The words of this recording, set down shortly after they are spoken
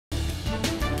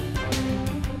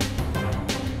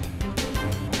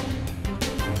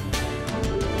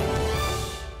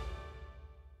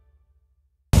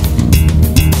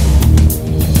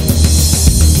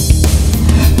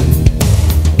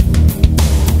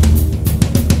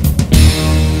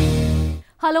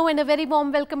Hello and a very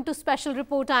warm welcome to Special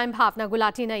Report. I am Bhavna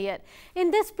Gulati Nayyar.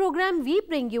 In this program, we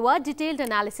bring you a detailed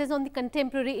analysis on the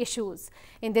contemporary issues.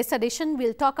 In this edition,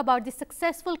 we'll talk about the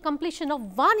successful completion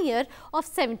of 1 year of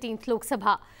 17th Lok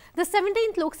Sabha. The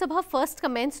 17th Lok Sabha first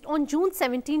commenced on June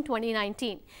 17,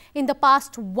 2019. In the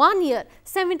past 1 year,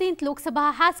 17th Lok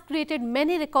Sabha has created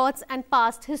many records and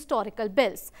passed historical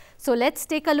bills. So let's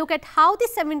take a look at how the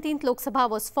 17th Lok Sabha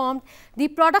was formed, the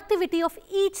productivity of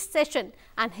each session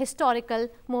and historical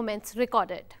moments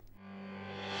recorded.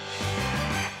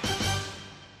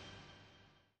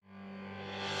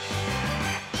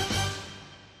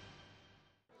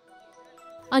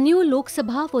 A new Lok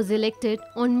Sabha was elected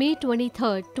on May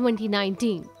 23,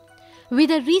 2019.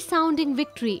 With a resounding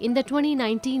victory in the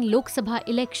 2019 Lok Sabha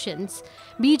elections,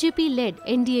 BJP-led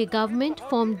NDA government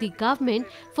formed the government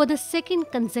for the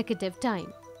second consecutive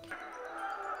time.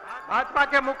 Bhajpa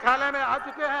के मुख्यालय में आ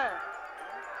चुके हैं।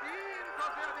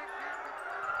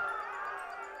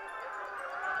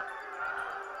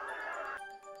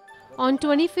 On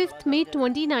 25th May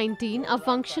 2019, a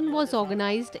function was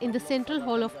organized in the Central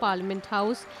Hall of Parliament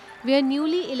House where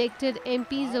newly elected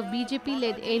MPs of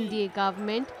BJP-led NDA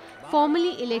government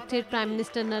formally elected Prime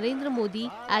Minister Narendra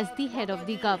Modi as the head of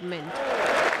the government.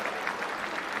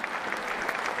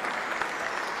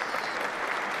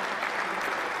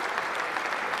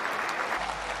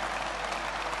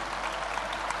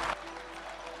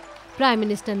 Prime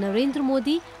Minister Narendra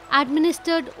Modi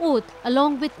administered oath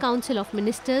along with Council of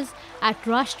Ministers at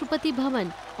Rashtrapati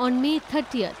Bhavan on May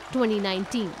 30,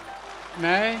 2019.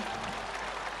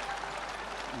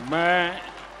 मैं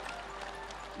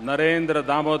नरेंद्र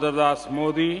दामोदर दास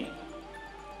मोदी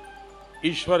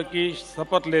ईश्वर की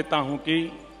शपथ लेता हूं कि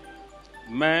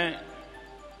मैं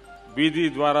विधि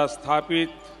द्वारा स्थापित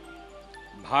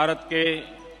भारत के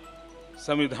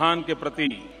संविधान के प्रति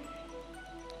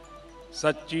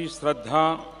सच्ची श्रद्धा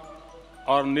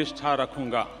और निष्ठा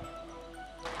रखूंगा।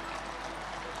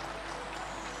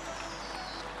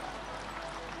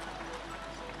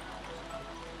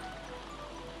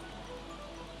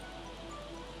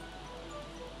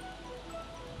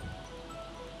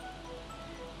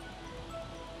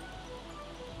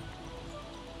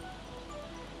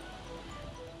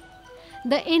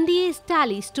 The NDA's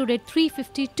tally stood at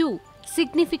 352,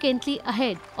 significantly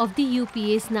ahead of the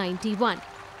UPA's 91.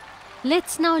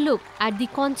 Let's now look at the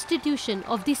constitution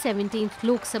of the 17th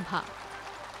Lok Sabha.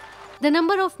 The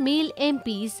number of male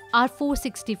MPs are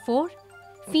 464,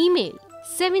 female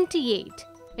 78.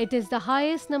 It is the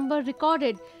highest number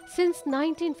recorded since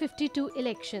 1952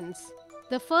 elections.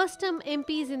 The first-term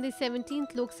MPs in the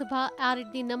 17th Lok Sabha are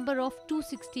at the number of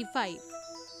 265,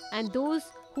 and those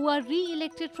who are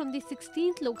re-elected from the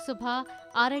 16th Lok Sabha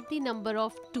are at the number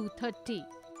of 230.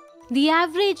 The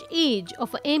average age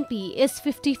of an MP is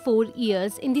 54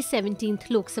 years in the 17th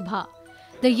Lok Sabha.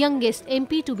 The youngest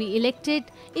MP to be elected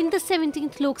in the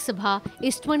 17th Lok Sabha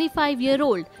is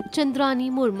 25-year-old Chandrani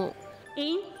Murmu.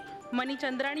 Mani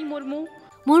Chandrani Murmu.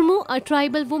 Murmu, a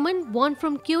tribal woman born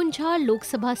from Keonjhar Lok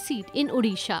Sabha seat in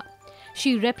Odisha.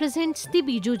 She represents the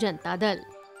Biju Janata Dal.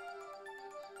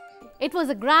 It was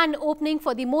a grand opening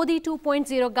for the Modi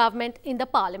 2.0 government in the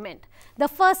parliament. The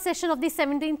first session of the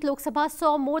 17th Lok Sabha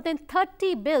saw more than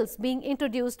 30 bills being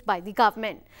introduced by the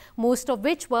government, most of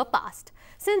which were passed.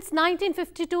 Since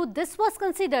 1952, this was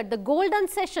considered the golden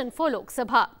session for Lok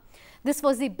Sabha. This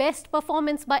was the best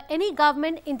performance by any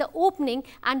government in the opening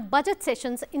and budget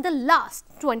sessions in the last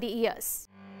 20 years.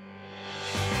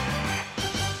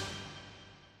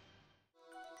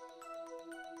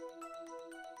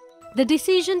 The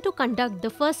decision to conduct the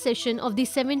first session of the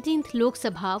 17th Lok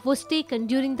Sabha was taken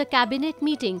during the cabinet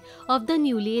meeting of the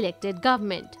newly elected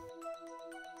government.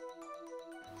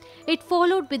 It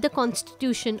followed with the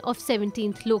constitution of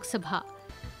 17th Lok Sabha.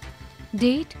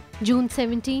 Date June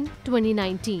 17,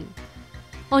 2019.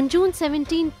 On June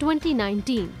 17,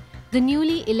 2019, the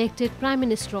newly elected Prime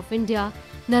Minister of India,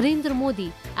 Narendra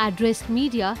Modi, addressed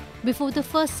media before the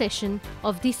first session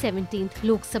of the 17th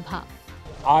Lok Sabha.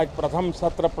 आज प्रथम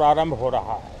सत्र प्रारंभ हो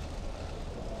रहा है।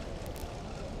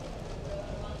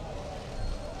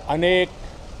 अनेक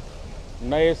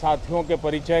नए साथियों के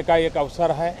परिचय का एक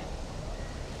अवसर है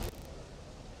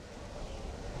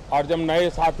और जब नए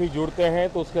साथी जुड़ते हैं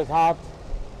तो उसके साथ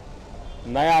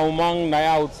नया उमंग,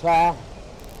 नया उत्साह,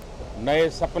 नए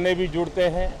सपने भी जुड़ते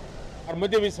हैं और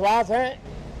मुझे विश्वास है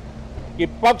कि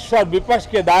पक्ष और विपक्ष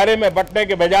के दायरे में बंटने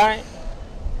के बजाय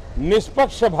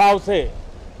निष्पक्ष भाव से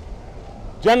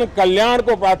जन कल्याण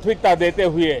को प्राथमिकता देते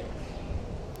हुए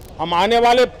हम आने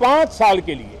वाले 5 साल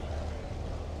के लिए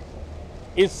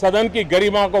इस सदन की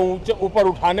गरिमा को ऊपर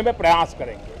उठाने में प्रयास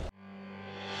करेंगे।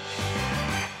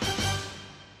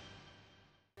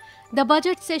 The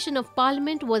budget session of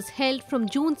Parliament was held from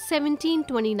June 17,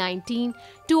 2019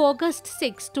 to August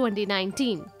 6,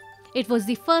 2019. It was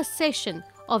the first session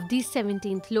of the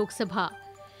 17th Lok Sabha.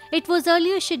 It was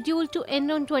earlier scheduled to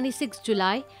end on 26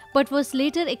 July but was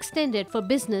later extended for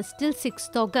business till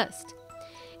 6th August.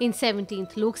 In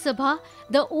 17th Lok Sabha,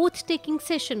 the oath-taking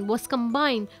session was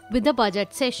combined with the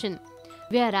budget session,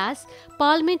 whereas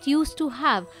Parliament used to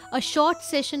have a short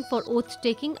session for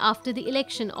oath-taking after the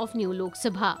election of new Lok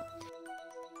Sabha.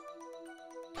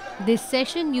 This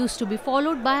session used to be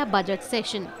followed by a budget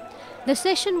session. The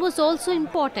session was also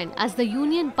important as the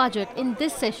Union budget in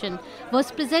this session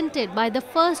was presented by the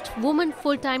first woman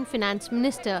full-time Finance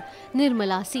Minister,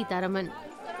 Nirmala Sitharaman.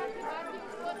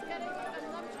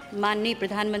 माननीय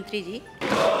प्रधानमंत्री जी,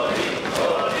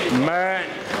 मैं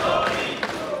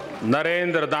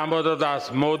Narendra Damodar Das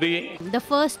Modi. The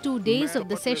first 2 days of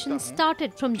the session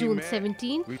started from June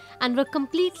 17 and were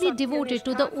completely devoted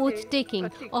to the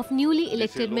oath-taking of newly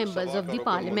elected members of the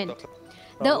Parliament.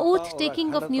 The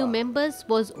oath-taking of new members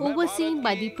was overseen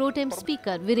by the pro tem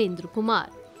Speaker Virendra Kumar.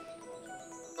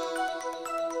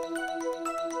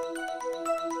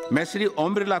 मैं श्री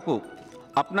ओम बिरला को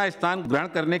अपना स्थान ग्रहण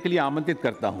करने के लिए आमंत्रित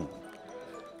करता हूं.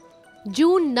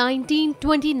 June 19,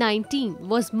 2019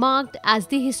 was marked as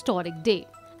the historic day,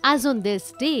 as on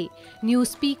this day, new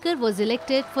Speaker was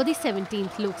elected for the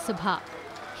 17th Lok Sabha.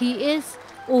 He is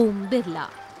Om Birla.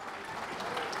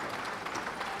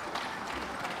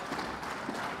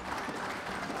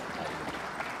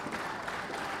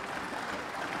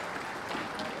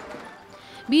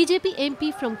 BJP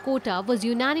MP from Kota was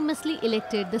unanimously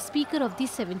elected the Speaker of the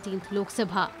 17th Lok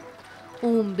Sabha.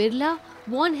 Om Birla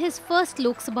won his first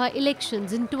Lok Sabha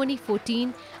elections in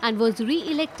 2014 and was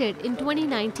re-elected in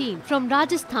 2019 from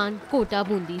Rajasthan Kota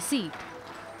Bundi seat.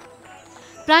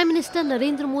 Prime Minister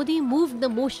Narendra Modi moved the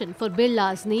motion for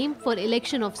Birla's name for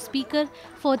election of Speaker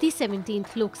for the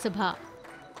 17th Lok Sabha.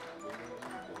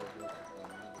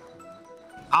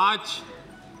 आज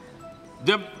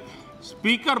जब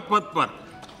speaker पद पर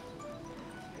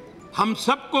हम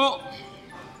सबको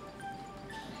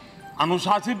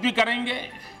अनुशासित भी करेंगे,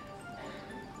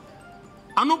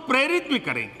 अनुप्रेरित भी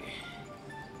करेंगे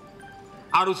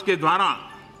और उसके द्वारा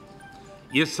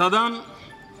ये सदन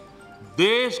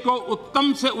देश को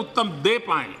उत्तम से उत्तम दे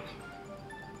पाए,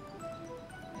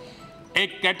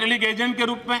 एक कैटलिक एजेंट के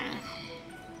रूप में,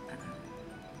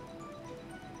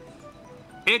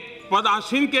 एक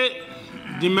पदासीन के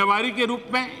जिम्मेवारी के रूप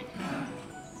में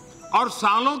और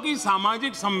सालों की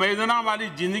सामाजिक संवेदना वाली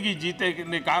जिंदगी जीते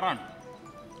के कारण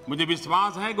मुझे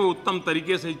विश्वास है कि वो उत्तम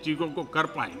तरीके से इस चीजों को कर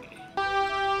पाएंगे.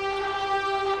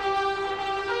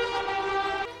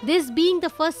 This being the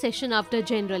first session after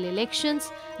general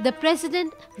elections, the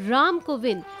President Ram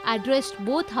Kovind addressed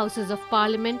both houses of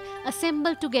Parliament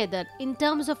assembled together in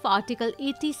terms of Article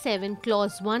 87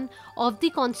 Clause 1 of the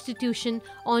Constitution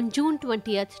on June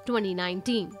 20th,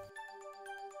 2019.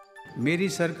 मेरी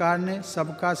सरकार ने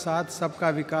सबका साथ सबका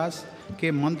विकास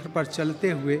के मंत्र पर चलते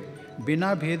हुए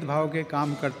बिना भेदभाव के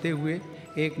काम करते हुए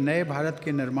एक नए भारत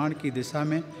के निर्माण की दिशा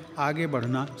में आगे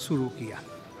बढ़ना शुरू किया.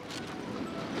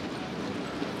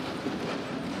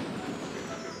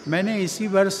 मैंने इसी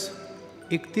वर्ष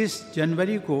 31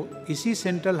 जनवरी को इसी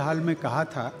सेंट्रल हॉल में कहा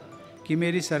था कि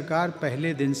मेरी सरकार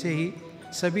पहले दिन से ही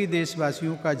सभी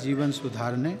देशवासियों का जीवन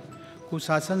सुधारने,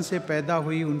 कुशासन से पैदा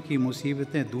हुई उनकी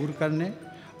मुसीबतें दूर करने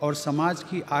और समाज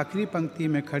की आखिरी पंक्ति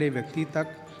में खड़े व्यक्ति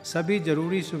तक सभी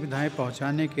जरूरी सुविधाएं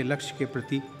पहुंचाने के लक्ष्य के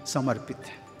प्रति समर्पित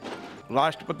है.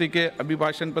 राष्ट्रपति के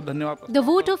अभिभाषण पर धन्यवाद. The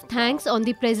vote of thanks on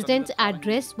the President's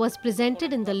address was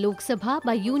presented in the Lok Sabha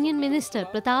by Union Minister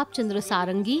Pratap Chandra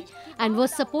Sarangi and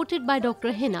was supported by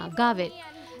Dr. Hina Gavit.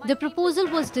 The proposal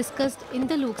was discussed in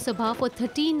the Lok Sabha for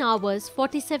 13 hours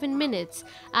 47 minutes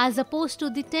as opposed to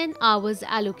the 10 hours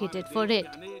allocated for it.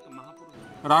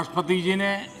 राष्ट्रपति जी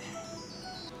ने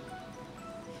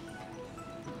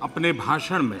अपने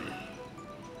भाषण में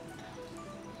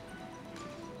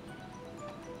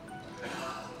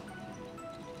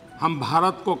हम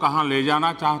भारत को कहां ले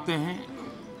जाना चाहते हैं,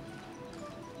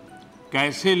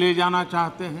 कैसे ले जाना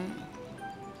चाहते हैं,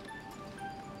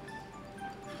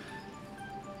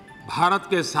 भारत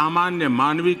के सामान्य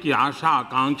मानवी की आशा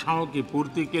आकांक्षाओं की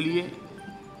पूर्ति के लिए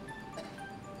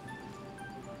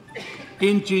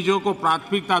किन चीजों को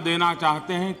प्राथमिकता देना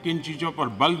चाहते हैं, किन चीजों पर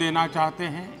बल देना चाहते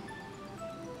हैं,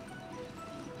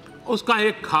 उसका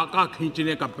एक खाका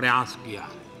खींचने का प्रयास किया.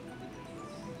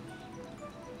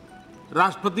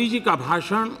 राष्ट्रपति जी का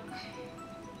भाषण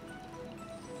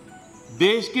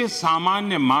देश के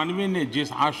सामान्य मानवी ने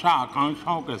जिस आशा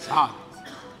आकांक्षाओं के साथ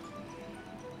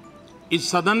इस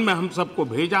सदन में हम सबको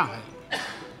भेजा है,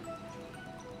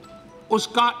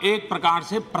 उसका एक प्रकार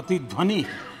से प्रतिध्वनि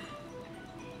है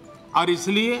और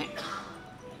इसलिए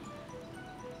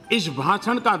इस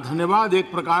भाषण का धन्यवाद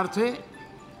एक प्रकार से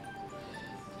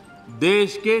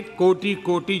देश के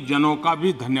कोटि-कोटि जनों का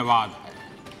भी धन्यवाद है।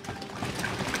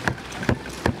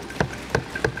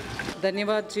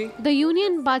 धन्यवाद जी। The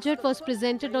Union Budget was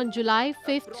presented on July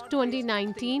 5th,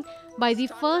 2019 by the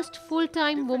first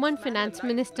full-time woman Finance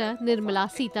Minister Nirmala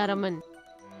Sitharaman.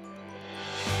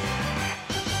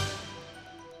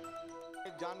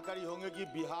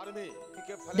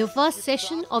 The first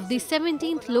session of the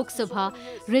 17th Lok Sabha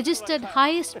registered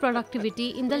highest productivity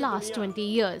in the last 20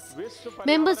 years.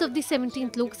 Members of the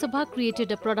 17th Lok Sabha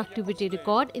created a productivity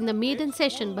record in the maiden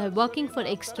session by working for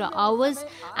extra hours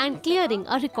and clearing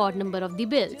a record number of the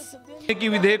bills. कि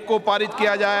विधेयक को पारित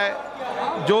किया जाए,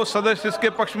 जो सदस्य इसके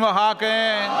पक्ष में हाँ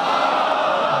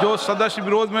कहें, जो सदस्य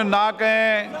विरोध में ना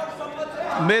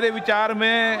कहें, मेरे विचार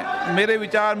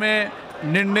में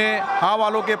निर्णय हाँ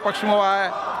वालों के पक्ष में हुआ है,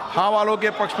 हाँ वालों के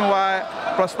पक्ष में हुआ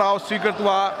है, प्रस्ताव स्वीकृत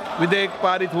हुआ, विधेयक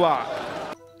पारित हुआ।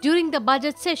 During the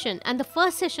budget session and the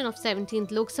first session of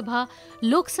 17th Lok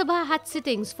Sabha had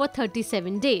sittings for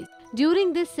 37 days.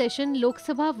 During this session, Lok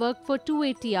Sabha worked for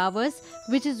 280 hours,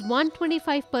 which is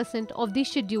 125% of the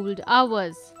scheduled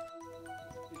hours.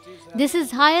 This is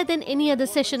higher than any other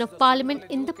session of Parliament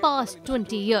in the past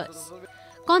 20 years.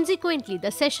 Consequently,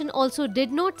 the session also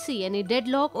did not see any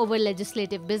deadlock over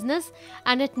legislative business,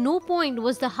 and at no point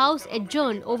was the House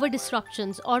adjourned over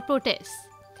disruptions or protests.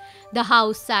 The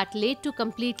House sat late to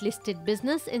complete listed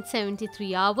business in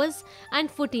 73 hours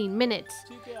and 14 minutes.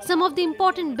 Some of the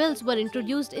important bills were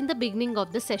introduced in the beginning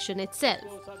of the session itself.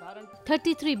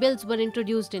 33 bills were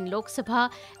introduced in Lok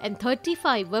Sabha and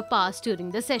 35 were passed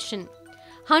during the session.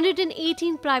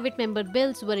 118 private member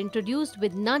bills were introduced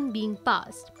with none being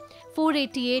passed.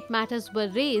 488 matters were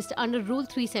raised under Rule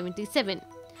 377.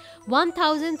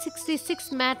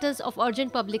 1,066 matters of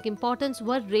urgent public importance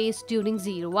were raised during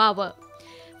 0 hour.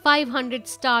 500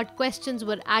 starred questions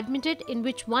were admitted, in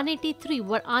which 183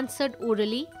 were answered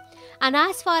orally. And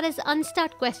as far as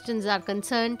unstarred questions are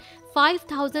concerned,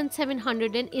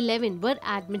 5,711 were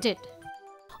admitted.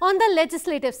 On the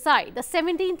legislative side, the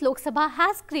 17th Lok Sabha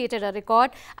has created a record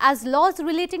as laws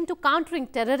relating to countering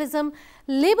terrorism,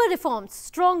 labour reforms,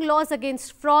 strong laws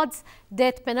against frauds,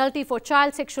 death penalty for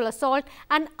child sexual assault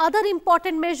and other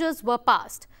important measures were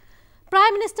passed.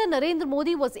 Prime Minister Narendra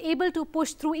Modi was able to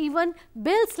push through even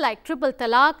bills like Triple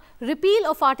Talaq, repeal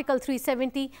of Article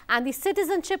 370 and the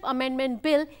Citizenship Amendment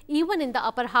Bill even in the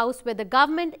upper house where the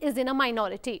government is in a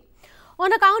minority.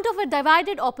 On account of a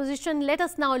divided opposition, let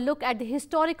us now look at the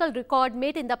historical record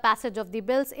made in the passage of the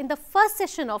bills in the first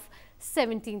session of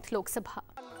 17th Lok Sabha.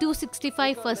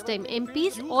 265 first-time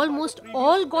MPs almost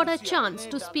all got a chance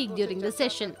to speak during the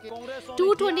session.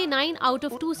 229 out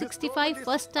of 265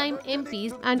 first-time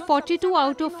MPs and 42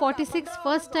 out of 46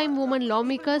 first-time women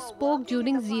lawmakers spoke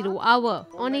during 0 hour.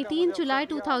 On 18 July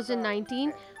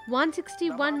 2019,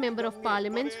 161 member of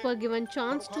parliaments were given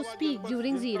chance to speak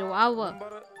during 0 hour.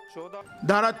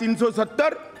 धारा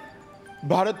 370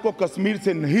 भारत को कश्मीर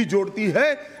से नहीं जोड़ती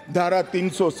है, धारा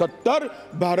 370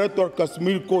 भारत और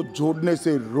कश्मीर को जोड़ने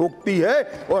से रोकती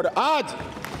है और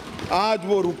आज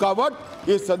वो रुकावट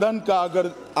ये सदन का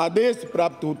अगर आदेश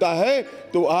प्राप्त होता है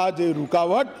तो आज ये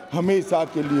रुकावट हमेशा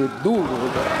के लिए दूर हो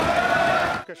जाएगी।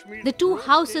 The two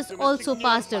houses also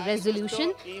passed a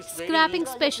resolution scrapping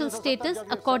special status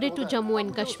accorded to Jammu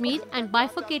and Kashmir and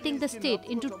bifurcating the state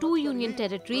into two union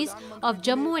territories of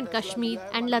Jammu and Kashmir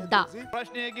and Ladakh.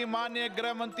 प्रश्न है कि माननीय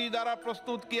गृह मंत्री द्वारा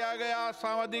प्रस्तुत किया गया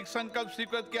सामाजिक संकल्प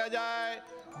स्वीकृत किया जाए,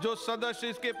 जो सदस्य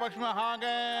इसके पक्ष में हाँ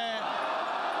गए,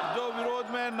 जो विरोध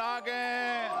में ना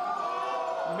गए।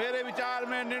 मेरे विचार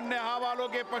में निर्णय हाँ वालों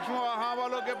के पक्ष में, हाँ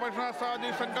वालों के पक्ष में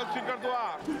सामाजिक संकल्प स्वीकृत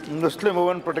हुआ। Muslim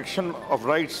Women Protection of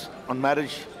Rights on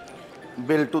Marriage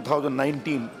Bill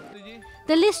 2019.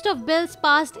 The list of bills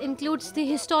passed includes the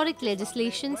historic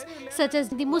legislations such as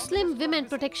the Muslim Women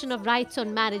Protection of Rights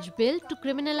on Marriage Bill to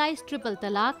criminalize triple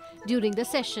talaq during the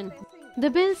session. The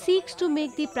bill seeks to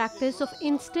make the practice of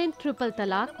instant triple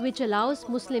talaq, which allows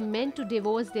Muslim men to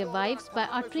divorce their wives by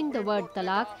uttering the word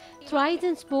talaq thrice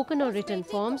in spoken or written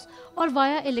forms or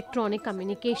via electronic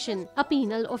communication, a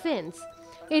penal offence.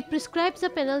 It prescribes a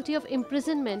penalty of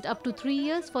imprisonment up to 3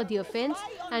 years for the offence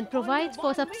and provides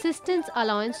for subsistence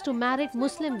allowance to married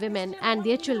Muslim women and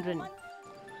their children.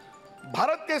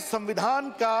 Bharat के संविधान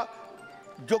का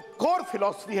जो core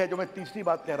philosophy है, जो मैं तीसरी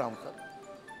बात कह रहा हूं सर,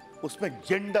 उसमें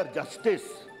जेंडर जस्टिस,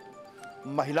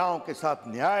 महिलाओं के साथ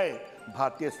न्याय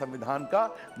भारतीय संविधान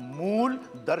का मूल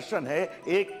दर्शन है।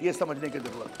 एक ये समझने की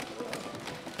जरूरत है।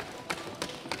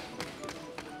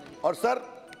 और सर,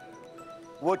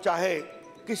 वो चाहे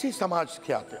किसी समाज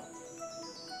के आते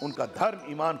हो, उनका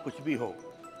धर्म ईमान कुछ भी हो,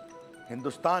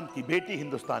 हिंदुस्तान की बेटी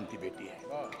हिंदुस्तान की बेटी है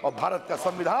और भारत का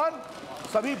संविधान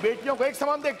सभी बेटियों को एक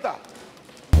समान देखता है।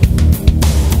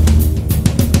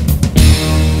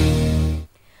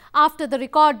 After the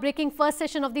record-breaking first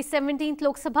session of the 17th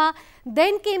Lok Sabha,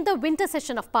 then came the winter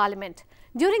session of Parliament.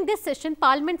 During this session,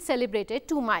 Parliament celebrated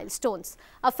two milestones.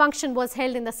 A function was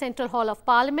held in the Central Hall of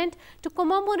Parliament to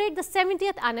commemorate the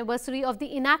 70th anniversary of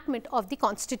the enactment of the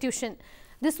Constitution.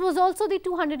 This was also the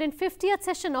 250th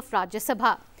session of Rajya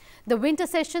Sabha. The winter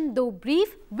session, though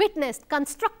brief, witnessed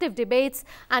constructive debates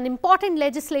and important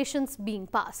legislations being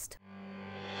passed.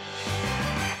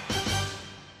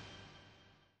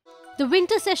 The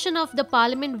winter session of the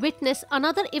Parliament witnessed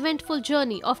another eventful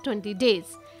journey of 20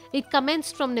 days. It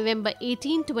commenced from November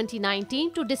 18,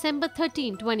 2019 to December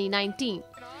 13, 2019.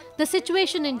 The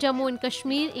situation in Jammu and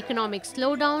Kashmir, economic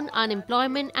slowdown,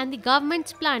 unemployment and the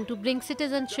government's plan to bring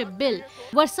citizenship bill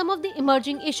were some of the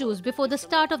emerging issues before the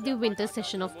start of the winter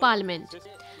session of Parliament.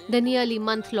 The nearly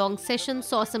month-long session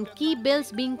saw some key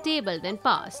bills being tabled and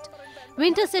passed.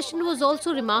 Winter session was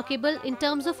also remarkable in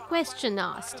terms of questions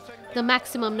asked. The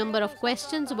maximum number of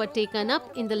questions were taken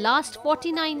up in the last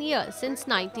 49 years since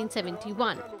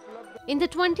 1971. In the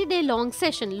 20-day long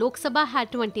session, Lok Sabha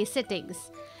had 20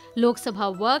 sittings. Lok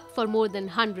Sabha worked for more than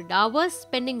 100 hours,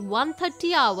 spending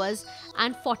 130 hours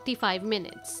and 45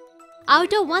 minutes.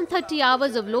 Out of 130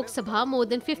 hours of Lok Sabha, more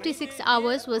than 56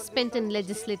 hours were spent in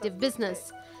legislative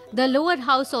business. The lower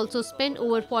house also spent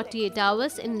over 48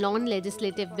 hours in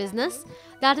non-legislative business,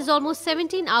 that is almost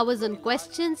 17 hours on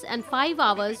questions and 5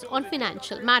 hours on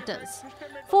financial matters.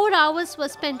 4 hours were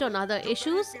spent on other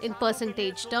issues. In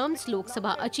percentage terms, Lok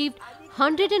Sabha achieved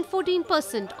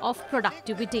 114% of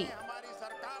productivity.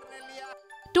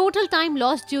 Total time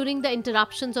lost during the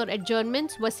interruptions or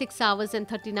adjournments was 6 hours and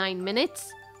 39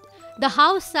 minutes. The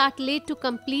House sat late to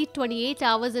complete 28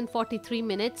 hours and 43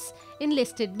 minutes in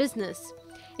listed business.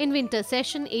 In winter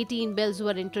session, 18 bills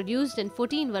were introduced and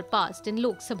 14 were passed in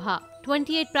Lok Sabha.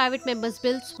 28 private members'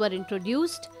 bills were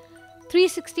introduced.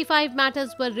 365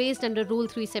 matters were raised under Rule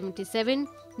 377.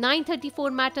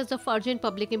 934 matters of urgent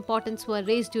public importance were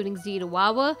raised during 0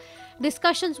 hour.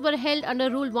 Discussions were held under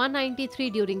Rule 193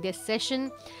 during this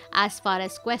session. As far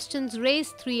as questions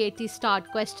raised, 380 start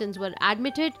questions were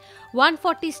admitted,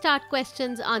 140 start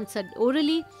questions answered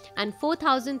orally, and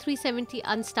 4,370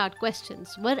 unstart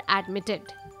questions were admitted.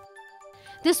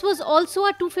 This was also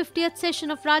a 250th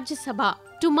session of Rajya Sabha.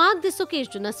 To mark this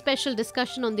occasion, a special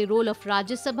discussion on the role of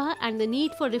Rajya Sabha and the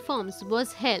need for reforms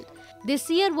was held. This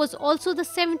year was also the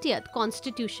 70th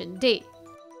Constitution Day.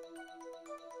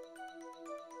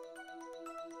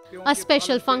 A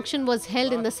special function was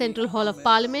held in the Central Hall of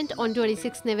Parliament on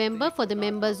 26 November for the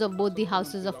members of both the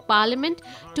Houses of Parliament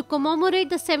to commemorate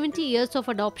the 70 years of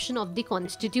adoption of the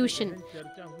Constitution.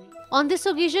 On this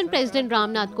occasion, President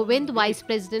Ramnath Kovind, Vice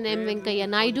President M. Venkaiah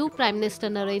Naidu, Prime Minister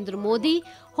Narendra Modi,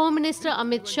 Home Minister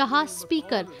Amit Shah,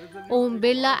 Speaker Om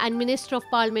Birla and Minister of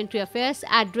Parliamentary Affairs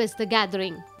addressed the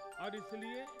gathering.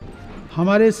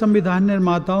 हमारे संविधान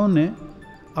निर्माताओं ने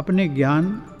अपने ज्ञान,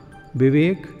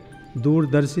 विवेक,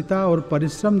 दूरदर्शिता और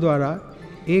परिश्रम द्वारा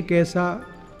एक ऐसा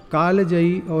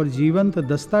कालजयी और जीवंत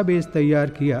दस्तावेज तैयार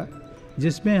किया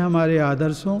जिसमें हमारे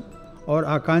आदर्शों और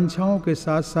आकांक्षाओं के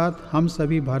साथ साथ हम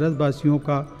सभी भारतवासियों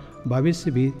का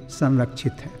भविष्य भी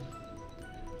संरक्षित है।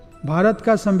 भारत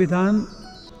का संविधान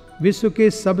विश्व के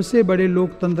सबसे बड़े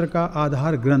लोकतंत्र का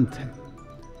आधार ग्रंथ है।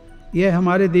 यह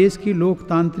हमारे देश की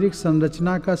लोकतांत्रिक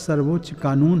संरचना का सर्वोच्च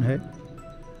कानून है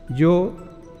जो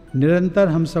निरंतर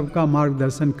हम सबका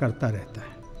मार्गदर्शन करता रहता है।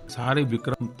 सारे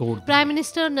विक्रम तोड़। Prime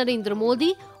Minister Narendra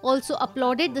Modi also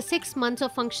applauded the 6 months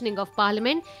of functioning of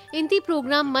Parliament in the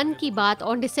program Man Ki Baat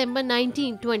on December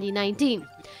 19, 2019.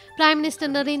 Prime Minister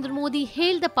Narendra Modi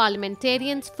hailed the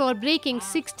parliamentarians for breaking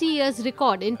 60 years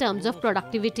record in terms of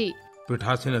productivity.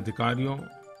 पीठासीन अधिकारियों,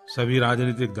 सभी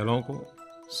राजनीतिक दलों को,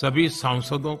 सभी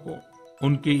सांसदों को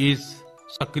उनकी इस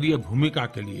सक्रिय भूमिका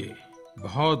के लिए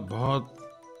बहुत-बहुत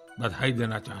बधाई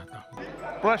देना चाहता हूँ।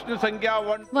 प्रश्न संख्या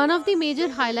 1। One of the major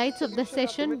highlights of the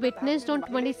session witnessed on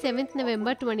 27th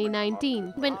November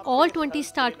 2019 when all 20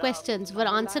 start questions were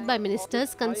answered by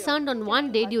ministers concerned on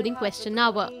one day during question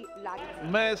hour.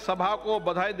 मैं सभा को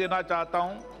बधाई देना चाहता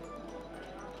हूं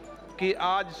कि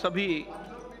आज सभी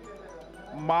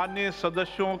माननीय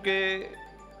सदस्यों के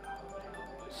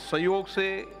सहयोग से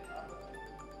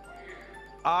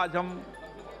आज हम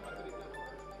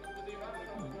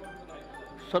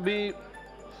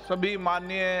सभी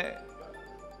माननीय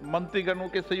मंत्रीगणों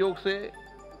के सहयोग से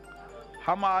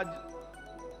हम आज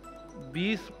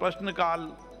 20 प्रश्नकाल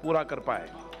पूरा कर पाए।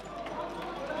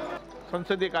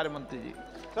 संसदीय कार्य मंत्री जी।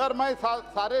 सर, मैं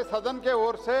सारे सदन के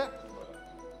ओर से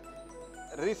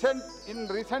in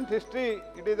recent history,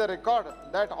 it is a record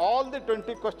that all the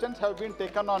 20 questions have been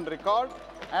taken on record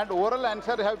and oral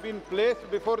answer have been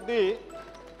placed before the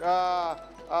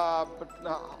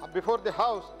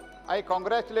House. I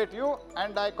congratulate you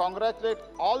and I congratulate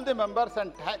all the members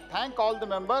and thank all the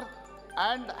members,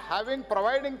 and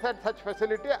providing such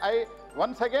facility, I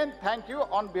once again thank you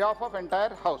on behalf of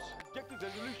entire House.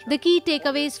 The key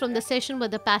takeaways from the session were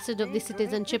the passage of the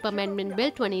Citizenship Amendment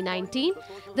Bill 2019.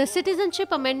 The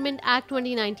Citizenship Amendment Act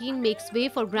 2019 makes way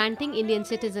for granting Indian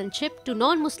citizenship to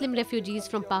non-Muslim refugees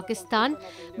from Pakistan,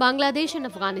 Bangladesh and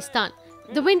Afghanistan.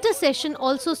 The winter session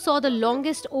also saw the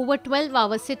longest over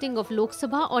 12-hour sitting of Lok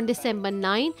Sabha on December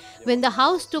 9, when the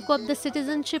House took up the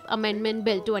Citizenship Amendment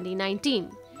Bill 2019.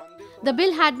 The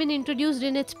bill had been introduced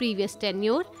in its previous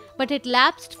tenure, but it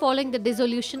lapsed following the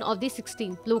dissolution of the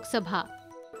 16th Lok Sabha.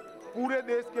 पूरे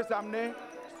देश के सामने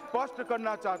स्पष्ट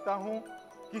करना चाहता हूं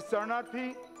कि शरणार्थी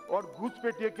और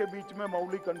घुसपैठिए के बीच में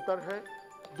मौलिक अंतर है,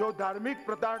 जो धार्मिक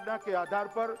प्रताड़ना के आधार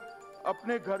पर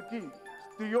अपने घर की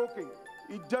स्त्रियों की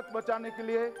इज्जत बचाने के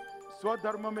लिए,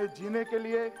 स्वधर्म में जीने के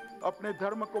लिए, अपने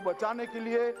धर्म को बचाने के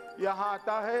लिए यहाँ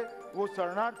आता है, वो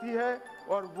शरणार्थी है,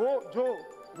 और वो जो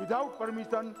विदाउट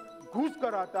परमिशन घुस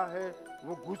कर आता है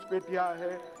वो घुसपैठिया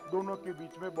है। दोनों के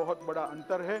बीच में बहुत बड़ा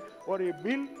अंतर है और ये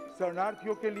बिल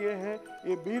शरणार्थियों के लिए है,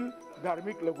 ये बिल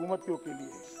धार्मिक लघुमतियों के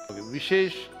लिए है।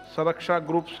 विशेष सुरक्षा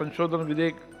ग्रुप संशोधन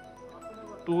विधेयक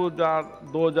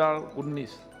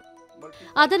 2019।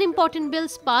 Other important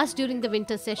bills passed during the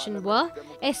winter session were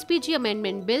SPG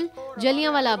Amendment Bill,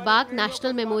 Jallianwala Bagh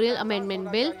National Memorial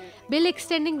Amendment Bill, Bill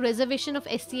extending reservation of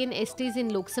SC and STs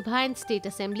in Lok Sabha and state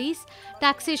assemblies,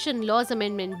 Taxation Laws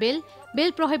Amendment Bill,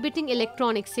 Bill prohibiting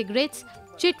electronic cigarettes,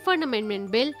 Chit Fund Amendment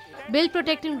Bill, Bill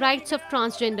protecting rights of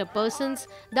transgender persons,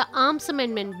 the Arms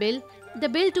Amendment Bill, the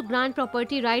bill to grant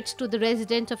property rights to the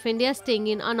residents of India staying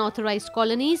in unauthorized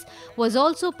colonies was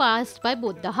also passed by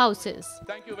both the houses.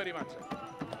 Thank you very much, sir.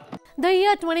 The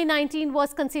year 2019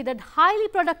 was considered highly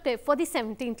productive for the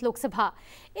 17th Lok Sabha.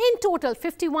 In total,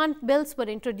 51 bills were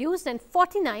introduced and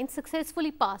 49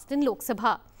 successfully passed in Lok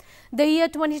Sabha. The year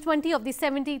 2020 of the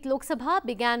 17th Lok Sabha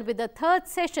began with the third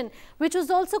session, which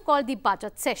was also called the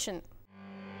budget session.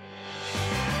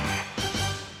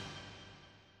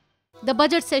 The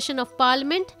budget session of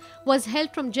Parliament was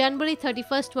held from January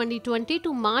 31, 2020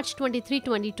 to March 23,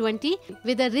 2020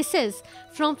 with a recess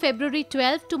from February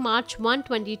 12 to March 1,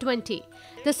 2020.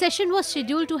 The session was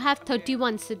scheduled to have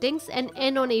 31 sittings and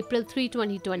end on April 3,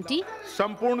 2020.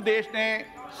 संपूर्ण देश ने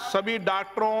सभी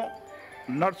डॉक्टरों,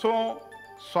 नर्सों,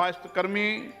 स्वास्थ्य कर्मी,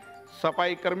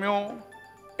 सफाई कर्मियों,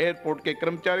 एयरपोर्ट के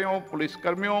कर्मचारियों, पुलिस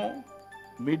कर्मियों,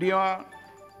 मीडिया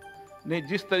ने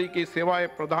जिस तरीके की सेवाएं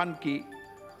प्रदान की,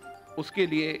 उसके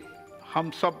लिए हम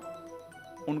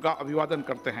सब उनका अभिवादन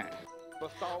करते हैं।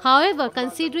 However,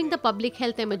 considering the public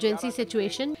health emergency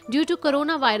situation due to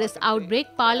coronavirus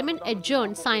outbreak, Parliament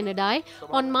adjourned sine die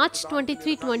on March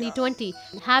 23, 2020,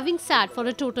 having sat for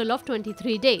a total of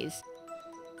 23 days.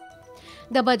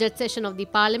 The budget session of the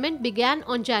Parliament began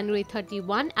on January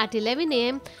 31 at 11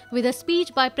 am with a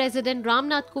speech by President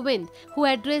Ramnath Kovind, who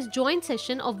addressed joint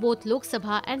session of both Lok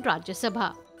Sabha and Rajya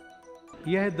Sabha.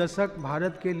 यह दशक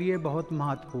भारत के लिए बहुत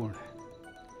महत्वपूर्ण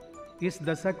है। इस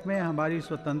दशक में हमारी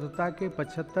स्वतंत्रता के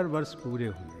 75 वर्ष पूरे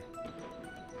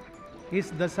हुए।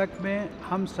 इस दशक में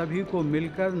हम सभी को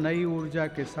मिलकर नई ऊर्जा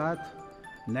के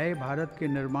साथ नए भारत के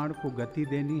निर्माण को गति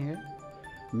देनी है।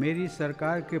 मेरी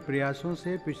सरकार के प्रयासों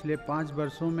से पिछले 5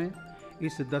 वर्षों में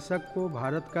इस दशक को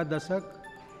भारत का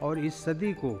दशक और इस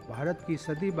सदी को भारत की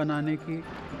सदी बनाने की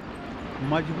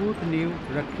मजबूत नींव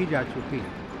रखी जा चुकी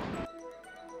है।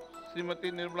 Shrimati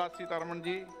Nirmala Sitharaman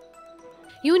ji.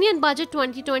 Union Budget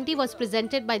 2020 was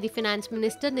presented by the Finance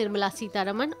Minister Nirmala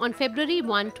Sitharaman on February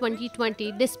 1,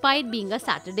 2020, despite being a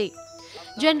Saturday.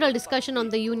 General discussion on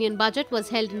the Union Budget was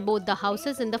held in both the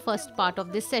houses in the first part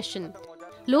of this session.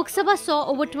 Lok Sabha saw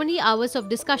over 20 hours of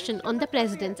discussion on the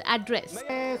President's address.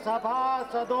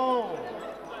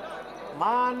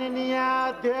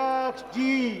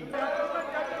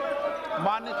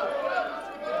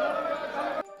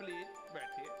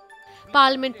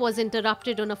 Parliament was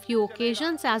interrupted on a few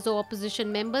occasions as the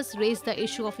opposition members raised the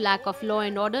issue of lack of law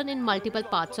and order in multiple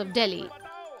parts of Delhi.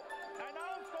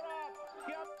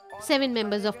 7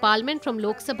 members of Parliament from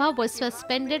Lok Sabha were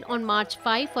suspended on March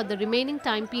 5 for the remaining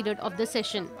time period of the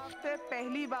session.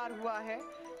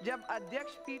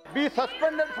 Be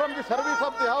suspended from the service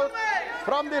of the House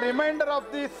from the remainder of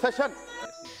the session.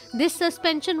 This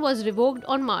suspension was revoked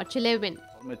on March 11.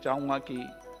 मैं चाहूँगा कि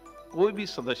कोई भी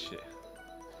सदस्य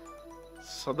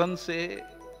सदन से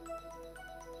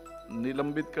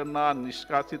निलंबित करना,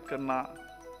 निष्कासित करना,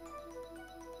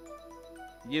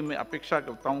 ये मैं अपेक्षा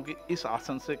करता हूं कि इस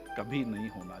आसन से कभी नहीं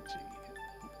होना चाहिए।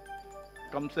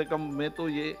 कम से कम मैं तो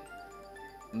ये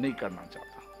नहीं करना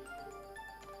चाहता।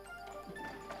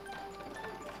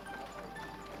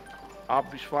 आप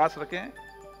विश्वास रखें,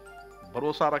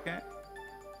 भरोसा रखें,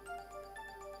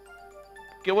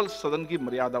 केवल सदन की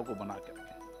मर्यादा को बना के रखें।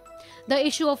 The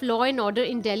issue of law and order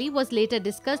in Delhi was later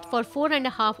discussed for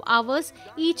 4.5 hours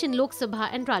each in Lok Sabha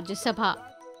and Rajya Sabha.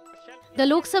 The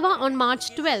Lok Sabha on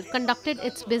March 12 conducted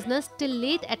its business till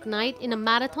late at night in a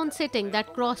marathon sitting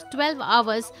that crossed 12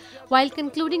 hours while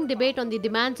concluding debate on the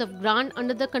demands of grant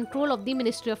under the control of the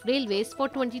Ministry of Railways for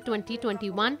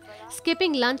 2020-21,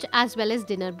 skipping lunch as well as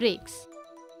dinner breaks.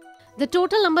 The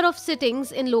total number of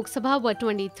sittings in Lok Sabha were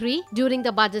 23 during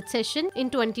the budget session in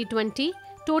 2020.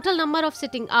 Total number of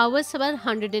sitting hours were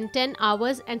 110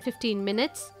 hours and 15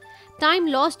 minutes. Time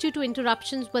lost due to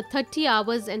interruptions were 30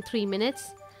 hours and 3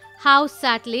 minutes. House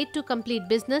sat late to complete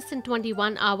business in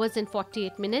 21 hours and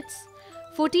 48 minutes.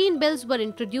 14 bills were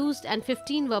introduced and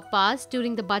 15 were passed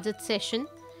during the budget session.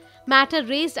 Matter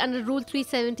raised under Rule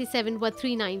 377 were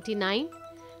 399.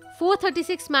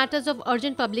 436 matters of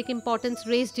urgent public importance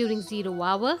raised during 0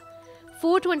 hour.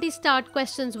 420 start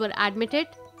questions were admitted.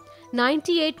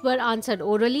 98 were answered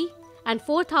orally and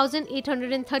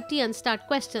 4,830 unstart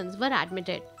questions were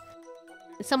admitted.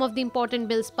 Some of the important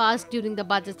bills passed during the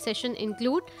budget session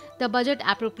include the Budget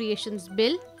Appropriations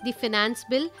Bill, the Finance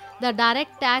Bill, the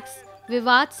Direct Tax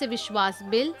Vivad Se Vishwas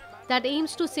Bill that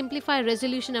aims to simplify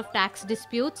resolution of tax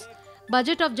disputes,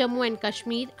 Budget of Jammu and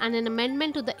Kashmir, and an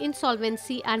amendment to the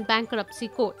Insolvency and Bankruptcy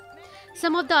Code.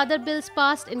 Some of the other bills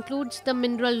passed includes the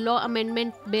Mineral Law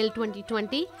Amendment Bill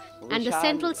 2020 and the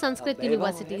Central Sanskrit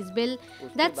Universities Bill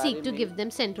that seek to give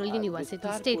them Central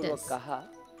University status.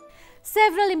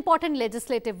 Several important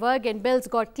legislative work and bills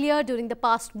got cleared during the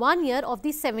past 1 year of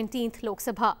the 17th Lok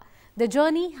Sabha. The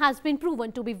journey has been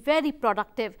proven to be very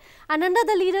productive, and under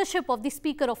the leadership of the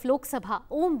Speaker of Lok Sabha,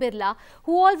 Om Birla,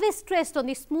 who always stressed on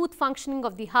the smooth functioning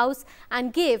of the House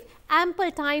and gave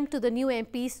ample time to the new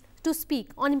MPs to speak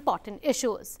on important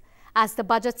issues. As the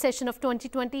budget session of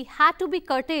 2020 had to be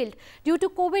curtailed due to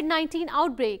COVID-19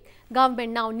 outbreak,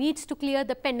 government now needs to clear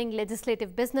the pending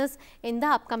legislative business in the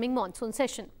upcoming monsoon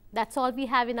session. That's all we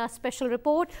have in our special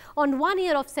report on 1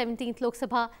 year of 17th Lok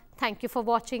Sabha. Thank you for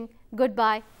watching.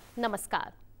 Goodbye.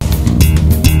 Namaskar.